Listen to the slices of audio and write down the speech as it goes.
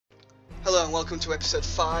Hello and welcome to episode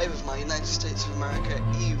 5 of my United States of America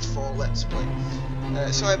EU4 Let's Play.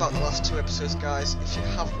 Sorry about the last 2 episodes, guys. If you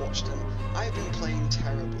have watched them, I've been playing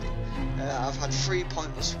terribly. I've had 3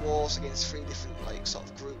 pointless wars against 3 different sort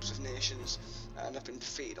of groups of nations, and I've been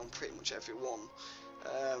defeated on pretty much every one.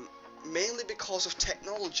 Mainly because of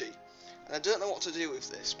technology, and I don't know what to do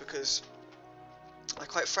with this because I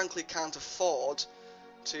quite frankly can't afford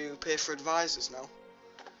to pay for advisors now.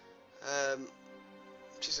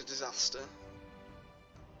 Which is a disaster.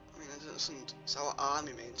 I mean, it's our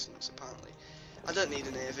army maintenance apparently. I don't need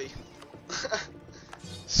a navy.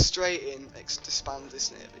 Straight in, disband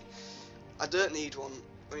this navy. I don't need one.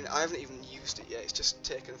 I mean, I haven't even used it yet. It's just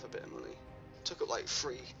taken up a bit of money. Took up like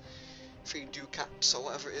three ducats or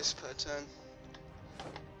whatever it is per turn.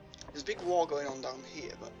 There's a big war going on down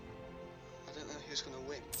here, but I don't know who's gonna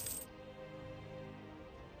win.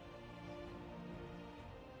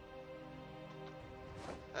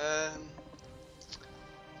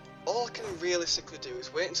 All I can realistically do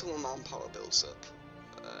is wait until my manpower builds up,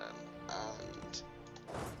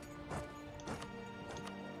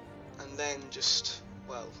 and then just,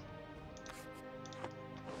 well,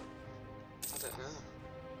 I don't know.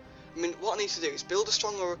 I mean, what I need to do is build a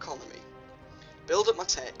stronger economy, build up my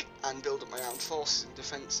tech, and build up my armed forces and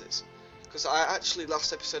defences. Because I actually,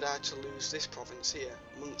 last episode, I had to lose this province here,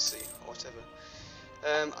 Muncie, or whatever.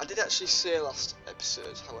 I did actually say last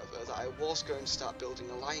episode, however, that I was going to start building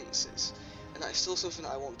alliances, and that is still something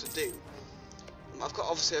that I want to do. I've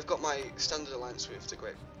got my standard alliance with the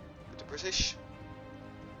British,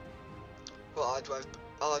 well,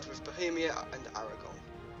 allied with Bohemia and Aragon.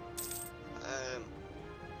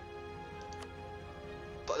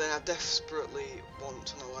 But then I desperately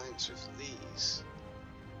want an alliance with these,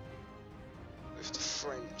 with the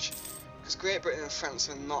French, because Great Britain and France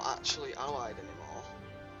are not actually allied anymore.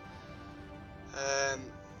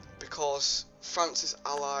 Because France is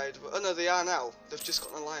allied with, oh no, they are now, they've just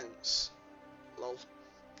got an alliance, lol.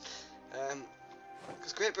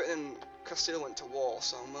 Because Great Britain and Castile went to war,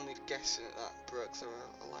 so I'm only guessing that broke their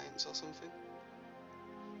alliance or something.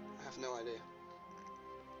 I have no idea.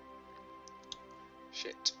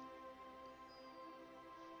 Shit.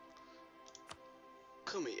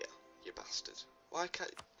 Come here, you bastard. Why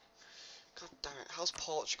can't... God damn it, how's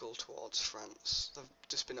Portugal towards France? They've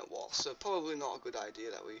just been at war, so probably not a good idea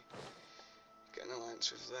that we get an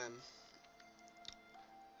alliance with them.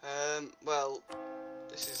 Well,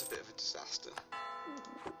 this is a bit of a disaster.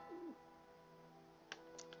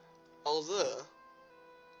 Although,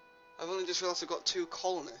 I've only just realised I've got 2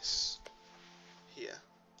 colonists here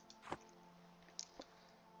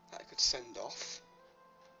that I could send off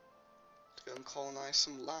to go and colonise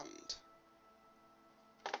some land.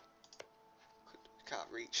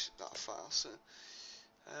 Can't reach that far, so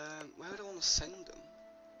where would I want to send them?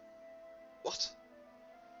 What?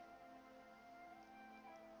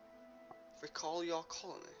 Recall your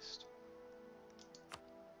colonist?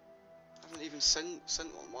 I haven't even sent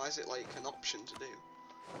one. Why is it like an option to do?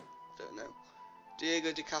 I don't know.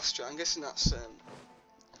 Diego de Castro. I'm guessing that's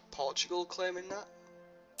Portugal claiming that,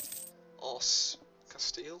 or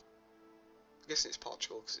Castile. I'm guessing it's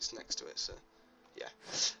Portugal because it's next to it. So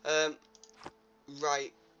yeah.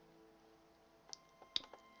 Right.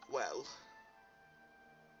 Well,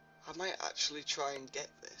 I might actually try and get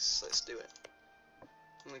this. Let's do it.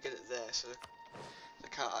 I'm gonna get it there so they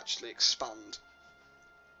can't actually expand.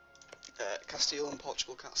 Castile and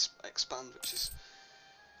Portugal can't expand, which is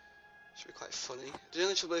should be quite funny. The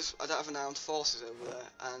only trouble is I don't have an armed forces over there,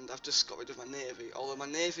 and I've just got rid of my navy. Although my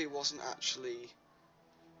navy wasn't actually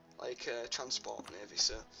like a transport navy,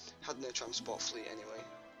 so I had no transport fleet anyway.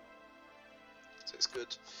 So it's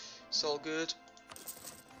good. It's all good.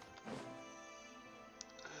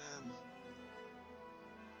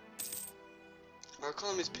 Our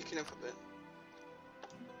economy is picking up a bit.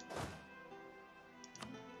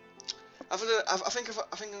 I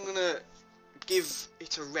think I'm gonna give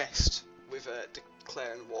it a rest with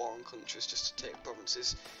declaring war on countries just to take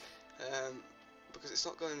provinces, because it's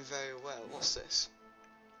not going very well. What's this?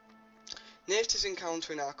 Natives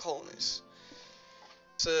encountering our colonies.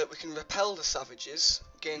 So we can repel the savages,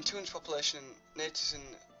 gain 200 population, natives in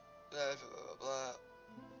blah, blah, blah, blah.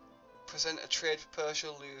 Present a trade for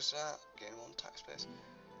Persia, lose that, gain 1 tax base,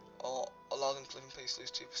 or allow them to live in peace,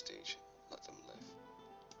 lose 2 prestige, let them live.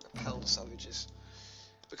 Repel the savages,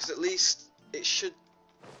 because at least it should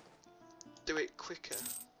do it quicker,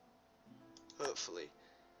 hopefully.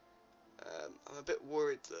 I'm a bit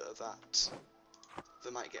worried though that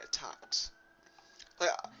they might get attacked.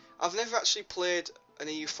 Like, I've never actually played an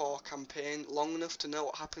EU4 campaign long enough to know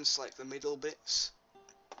what happens to like the middle bits.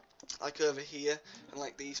 Like over here, and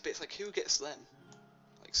like these bits, like who gets them?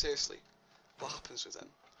 Like seriously, what happens with them?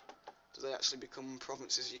 Do they actually become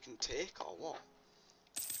provinces you can take, or what?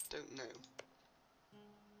 Don't know.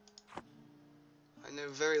 I know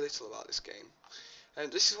very little about this game.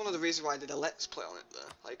 And this is one of the reasons why I did a Let's Play on it there.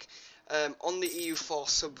 Like, on the EU4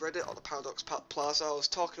 subreddit, or the Paradox Plaza, I was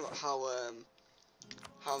talking about how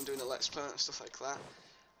I'm doing a Let's Play and stuff like that.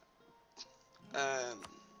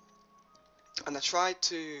 And I tried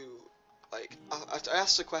to, like, I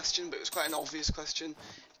asked a question, but it was quite an obvious question,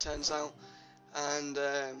 it turns out. And,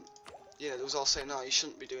 yeah, there was all saying, no, you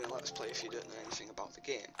shouldn't be doing a Let's Play if you don't know anything about the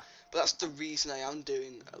game. But that's the reason I am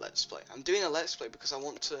doing a Let's Play. I'm doing a Let's Play because I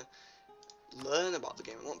want to learn about the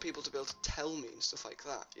game. I want people to be able to tell me and stuff like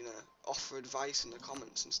that, you know, offer advice in the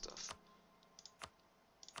comments and stuff.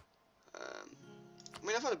 I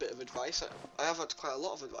mean, I've had a bit of advice. I have had quite a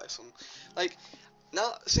lot of advice on, like,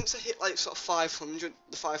 now since I hit like sort of 500,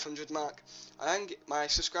 the 500 mark, my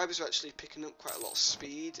subscribers are actually picking up quite a lot of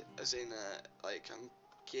speed, as in like I'm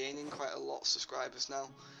gaining quite a lot of subscribers now.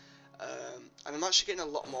 And I'm actually getting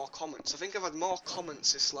a lot more comments. I think I've had more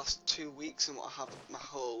comments this last 2 weeks than what I have my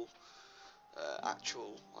whole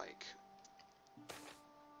actual, like,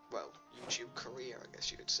 well, YouTube career, I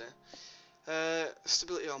guess you could say.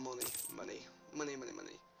 Stability or money? Money.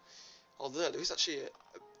 Although there is actually a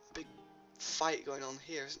big fight going on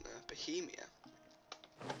here, isn't there? Bohemia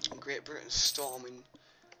and Great Britain storming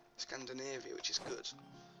Scandinavia, which is good.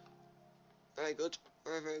 Very good.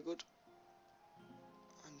 Very, very good.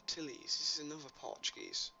 Antilles. This is another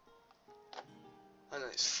Portuguese. I know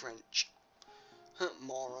it's French.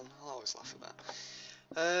 Moron. I'll always laugh at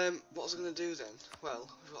that. What was I going to do then? Well,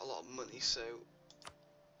 we've got a lot of money, so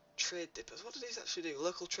trade dippers. What do these actually do?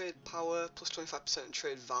 Local trade power plus 25% in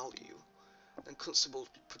trade value, and constable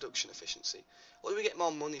production efficiency. What do we get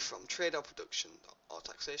more money from? Trade or production, or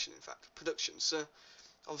taxation? In fact, production. So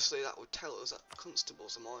obviously that would tell us that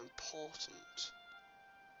constables are more important.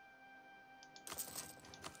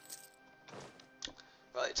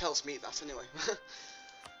 Well, it tells me that anyway.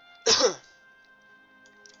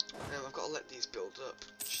 I've got to let these build up.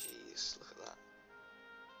 Jeez, look at that.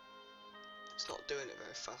 It's not doing it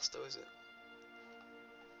very fast though, is it?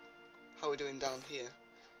 How are we doing down here?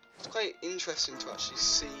 It's quite interesting to actually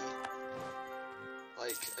see,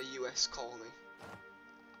 like, a US colony.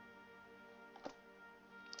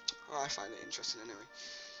 Oh, I find it interesting anyway.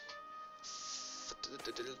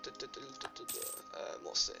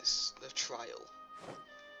 What's this? The trial.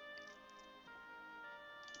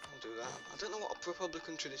 I'll do that. I don't know what a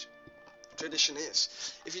Republican tradition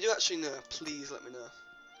is. If you do actually know, please let me know.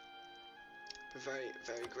 Be very,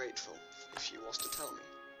 very grateful if you was to tell me.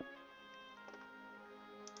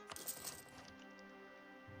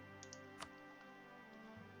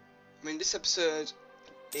 I mean, this episode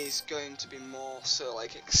is going to be more so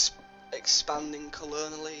like expanding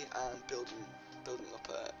colonially and building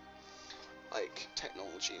up like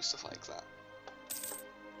technology and stuff like that.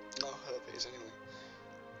 No, I hope it is anyway.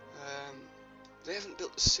 They haven't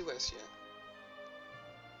built the Suez yet.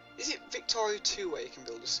 Is it Victoria 2 where you can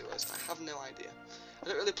build a Suez? I have no idea. I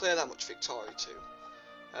don't really play that much Victoria 2.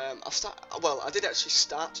 I did actually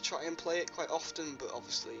start to try and play it quite often, but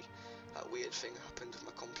obviously that weird thing happened with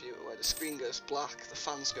my computer where the screen goes black, the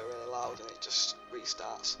fans go really loud, and it just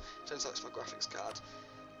restarts. Turns out it's my graphics card.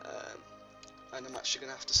 And I'm actually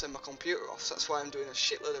going to have to send my computer off, so that's why I'm doing a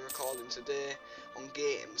shitload of recording today on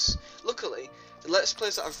games. Luckily, the Let's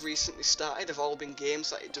Plays that I've recently started have all been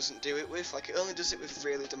games that it doesn't do it with. Like, it only does it with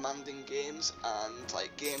really demanding games, and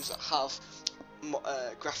like games that have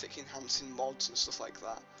graphic enhancing mods and stuff like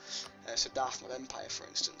that. So Darth Mod Empire, for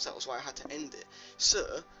instance, that was why I had to end it.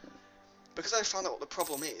 So, because I found out what the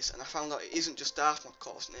problem is, and I found out it isn't just Darth Mod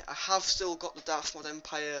causing it, I have still got the Darth Mod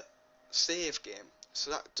Empire save game. So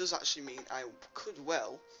that does actually mean I could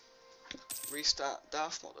well restart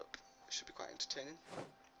Darth Mod up. It should be quite entertaining.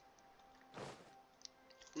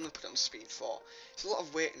 I'm going to put it on speed 4. It's a lot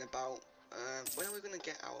of waiting about. When are we going to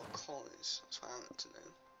get our colonies? That's what I want to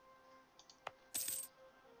know.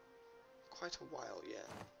 Quite a while yet.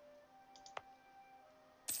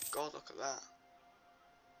 God, look at that.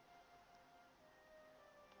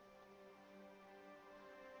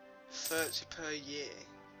 $30 per year.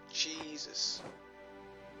 Jesus.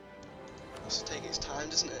 Has to take its time,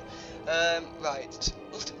 doesn't it? Right.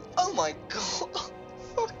 Oh my god!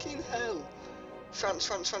 Fucking hell! France.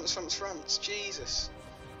 Jesus.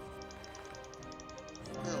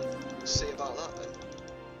 Oh, let's see about that then.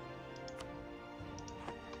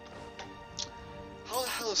 How the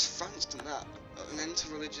hell has France done that? An end to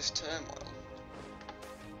religious turmoil.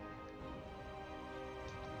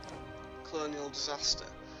 Colonial disaster.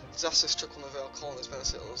 Disaster struck one of our colonies, many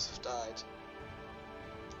settlers have died.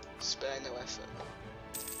 Spare no effort.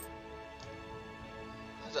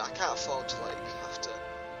 I can't afford to like have to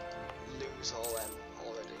lose all them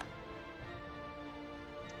already.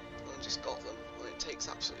 I just got them, and it takes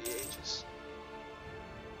absolutely ages.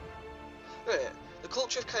 Right, the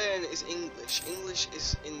culture of Cayenne is English. English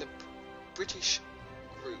is in the British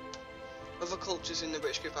group. Other cultures in the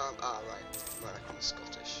British group are right, American,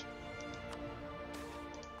 Scottish.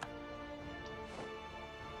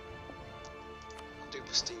 I'll do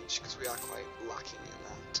prestige because we are quite lacking in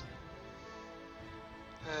that.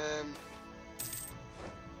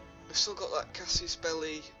 We've still got that Cassius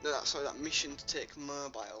Belli. No, sorry, that mission to take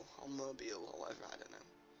Mobile or Mobile or whatever. I don't know.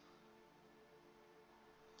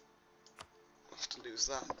 I'll have to lose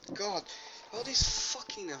that. God, all these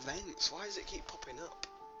fucking events. Why does it keep popping up?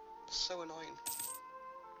 It's so annoying.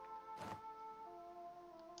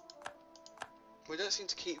 We don't seem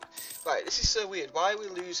to keep... Right, this is so weird. Why are we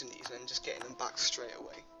losing these and then just getting them back straight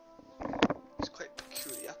away? It's quite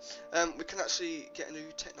peculiar. We can actually get a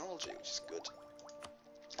new technology, which is good.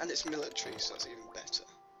 And it's military, so that's even better.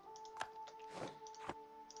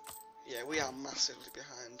 Yeah, we are massively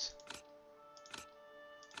behind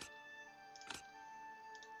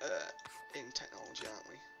in technology, aren't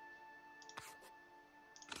we?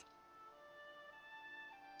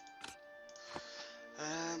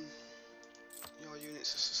 Your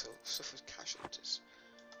units have suffered casualties.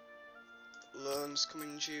 Loans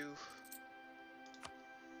coming due.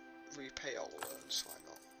 Repay all the loans, why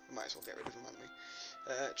not? We might as well get rid of them, haven't we?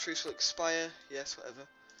 Truce will expire, yes, whatever.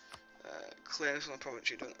 Clearance on the province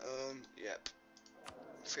you don't own, yep.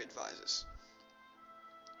 Free advisors.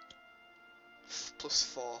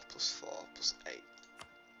 +4, +4, +8.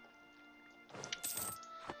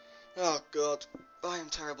 Oh god, I am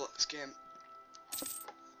terrible at this game.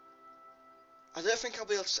 I don't think I'll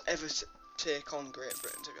be able to ever take on Great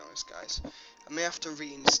Britain, to be honest, guys. I may have to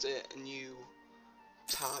reinstate a new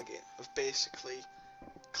target of basically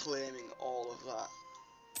claiming all of that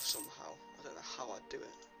somehow. I don't know how I'd do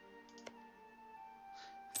it.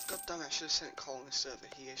 God damn it, I should have sent colonists over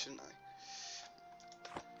here, shouldn't I?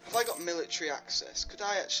 Have I got military access? Could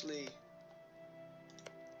I actually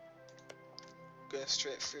go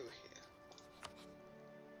straight through here?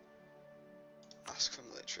 Ask for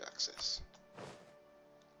military access.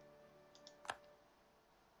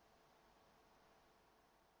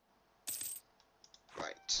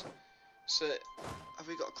 Right. So, have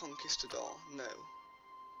we got a conquistador? No.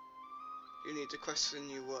 You need to quest for the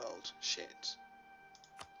new world. Shit.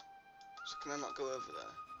 So can I not go over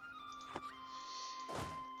there?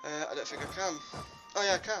 I don't think I can. Oh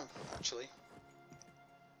yeah, I can, actually.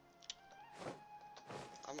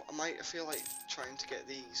 I feel like trying to get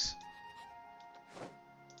these,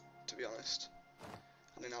 to be honest.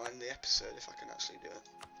 And then I'll end the episode if I can actually do it.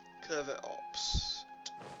 Covert ops.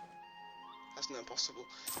 That's not possible.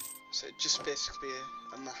 So it'd just basically be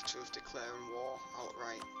a matter of declaring war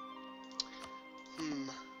outright. In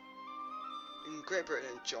Great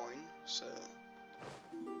Britain join, so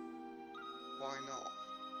why not?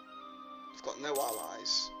 I've got no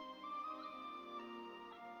allies.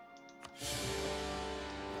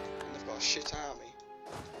 And they've got a shit army.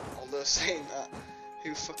 Although saying that,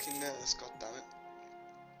 who fucking knows, god damn it.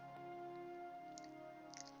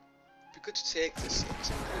 It'd be good to take this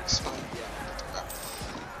so we can expand, yeah.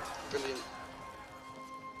 Brilliant.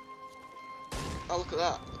 Oh, look at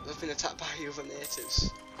that. They've been attacked by other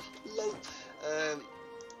natives. Lol.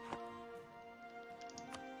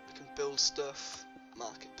 We can build stuff.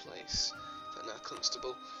 Marketplace. But no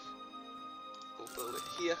constable. We'll build it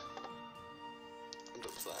here. And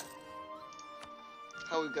up there.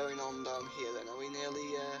 How are we going on down here then? Are we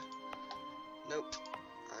nearly, nope.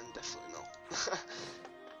 I'm definitely not.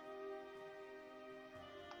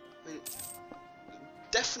 I mean,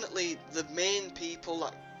 definitely the main people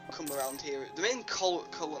that come around here, the main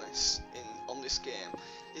colonists on this game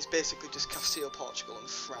is basically just Castile, Portugal and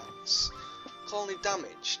France. Colony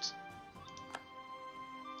damaged.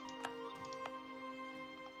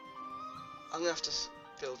 I'm gonna have to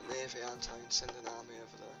build a navy, aren't I, and send an army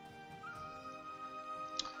over there.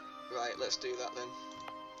 Right, let's do that then.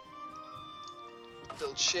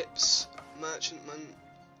 Build ships, merchantman.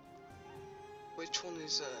 Which one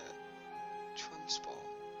is transport?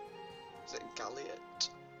 Is it galliot?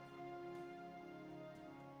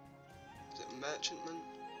 Is it merchantman?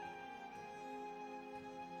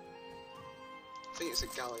 I think it's a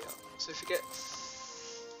galliot. So if you get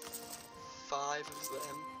 5 of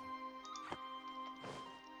them,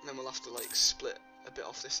 then we'll have to like split a bit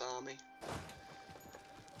off this army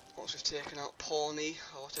once we've taken out Pawnee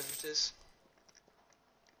or whatever it is.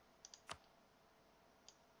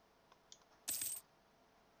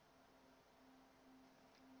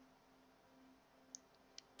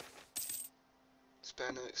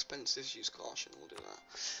 spare no expenses, use caution, we'll do that.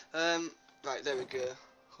 Right, there we go,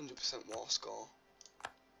 100% war score,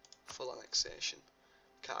 full annexation.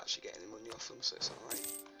 Can't actually get any money off them, so it's alright.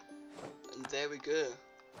 And there we go.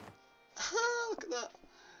 Look at that.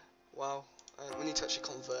 Wow. We need to actually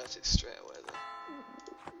convert it straight away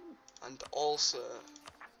though. And also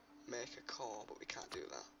make a core, but we can't do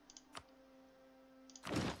that.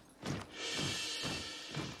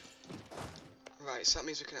 Right, so that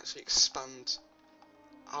means we can actually expand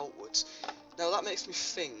outwards. Now that makes me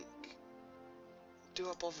think, do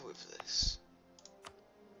I bother with this?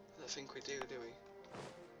 I don't think we do we?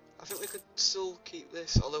 I think we could still keep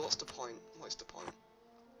this, although what's the point? What's the point?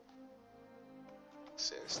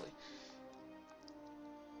 Seriously.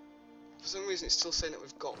 For some reason it's still saying that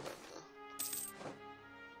we've got them though.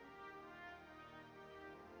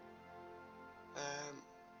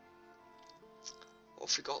 What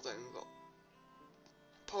have we got then? We've got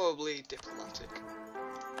probably diplomatic.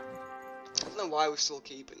 I don't know why we're still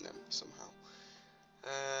keeping them somehow.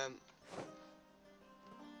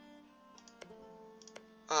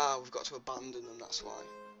 We've got to abandon them, that's why.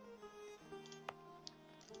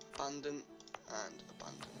 Abandon and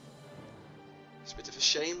abandon. It's a bit of a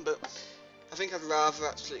shame, but I think I'd rather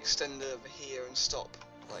actually extend over here and stop,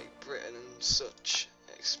 like, Britain and such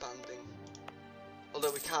expanding.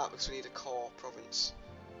 Although we can't because we need a core province.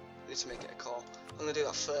 We need to make it a core. I'm going to do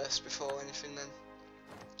that first before anything then.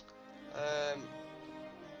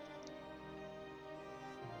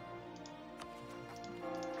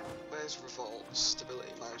 Where's revolt?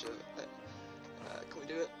 Stability manager. Can we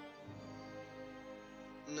do it?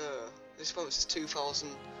 No. This province is 2,000.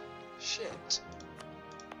 Shit.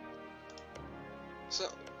 So,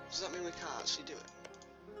 does that mean we can't actually do it?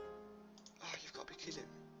 Oh, you've got to be kidding.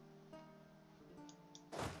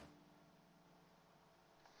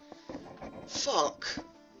 Fuck.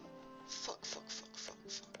 Fuck.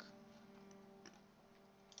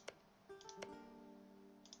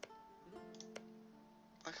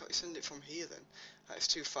 Why can't we send it from here then? It's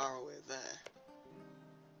too far away there.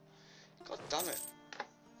 God damn it.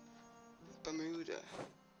 Bermuda.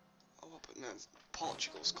 Oh, but no,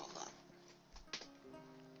 Portugal's got that.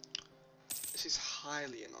 This is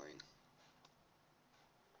highly annoying.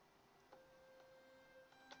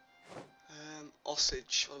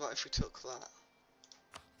 Osage, what about if we took that?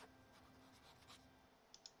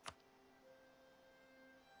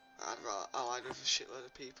 I'd rather allied with a shitload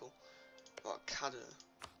of people. What about Caddo?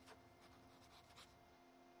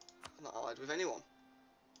 I'm not allied with anyone.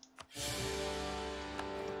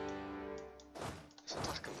 Let's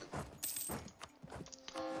attack them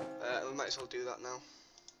then. We might as well do that now.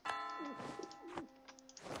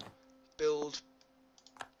 Build.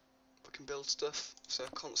 We can build stuff. So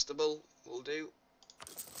constable will do.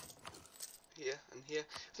 Here and here.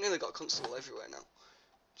 We've nearly got a constable everywhere now,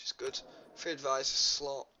 which is good. Free advisor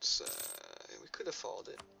slots. We could afford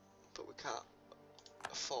it, but we can't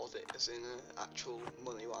afford it as in actual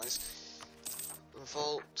money wise.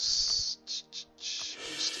 Revolts.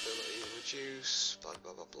 Stability. Reduce. Blah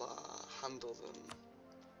blah blah blah. Handle them.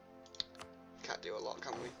 Can't do a lot,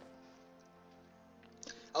 can we?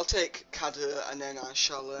 I'll take Caddo and then I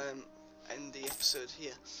shall end the episode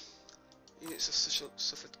here. Units have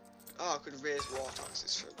suffered. Oh, I could raise war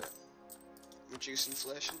taxes for a bit. Reduce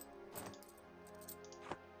inflation.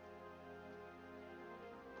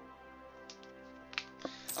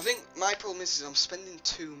 I think my problem is I'm spending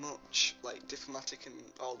too much, like diplomatic and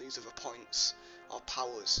all these other points or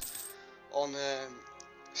powers on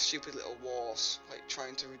stupid little wars, like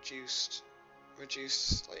trying to reduce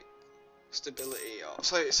like stability, or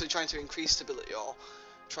so trying to increase stability or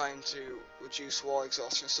trying to reduce war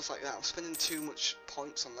exhaustion and stuff like that. I'm spending too much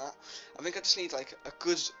points on that. I think I just need like a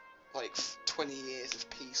good 20 years of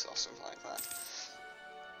peace or something like that.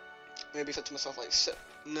 Maybe said to myself like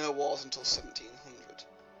no wars until 1700,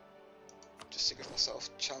 just to give myself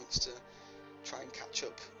a chance to try and catch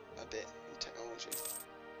up a bit in technology.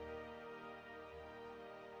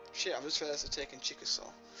 Shit, I've just realised I've taken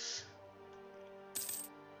Chickasaw.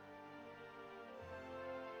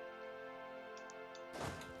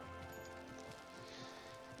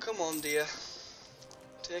 Come on, dear.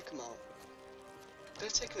 Take them out. They're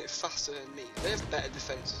taking it faster than me. They have better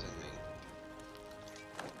defences than me.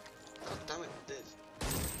 God damn it, they did.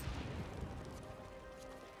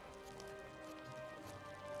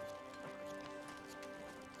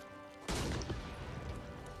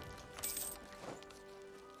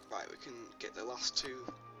 Right, we can get the last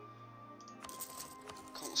two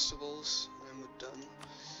constables, and then we're done.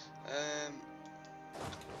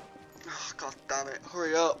 Oh, God damn it,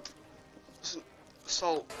 hurry up!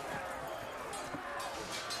 Assault!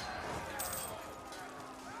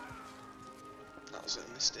 was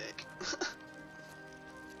a mistake.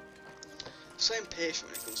 So impatient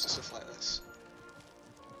when it comes to stuff like this.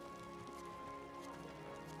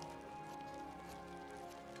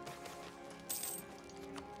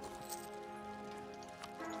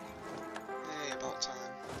 Hey, about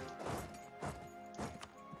time.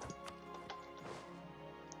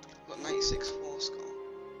 Got 96 war score.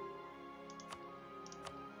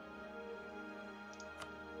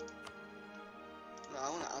 No, I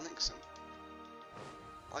want to annex them.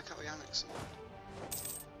 Why can't we annex them?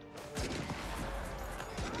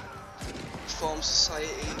 Reform society,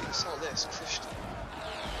 it's all this, crushed it.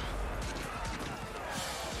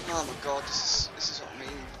 Oh my god, this is what I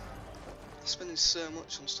mean. I'm spending so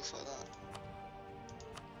much on stuff like that.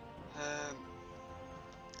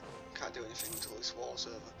 Can't do anything until this war's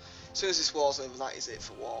over. As soon as this war's over, that is it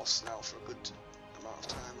for wars now for a good amount of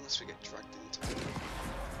time, unless we get dragged into it.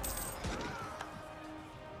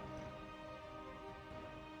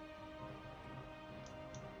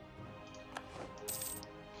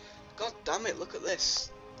 God damn it, look at this.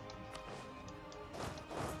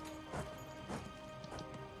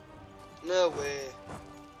 No way.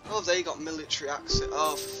 How have they got military access?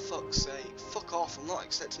 Oh, for fuck's sake. Fuck off, I'm not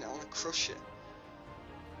accepting it, I want to crush it.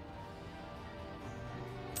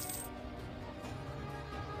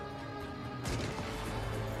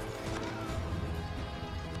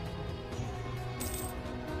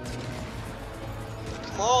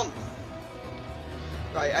 Come on!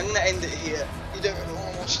 Right, I'm going to end it here. You don't really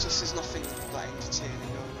want to watch this, there's nothing that entertaining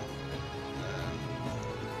going on.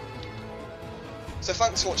 So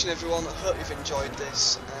thanks for watching everyone, I hope you've enjoyed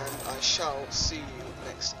this, and I shall see you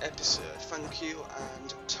next episode. Thank you,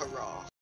 and ta-ra.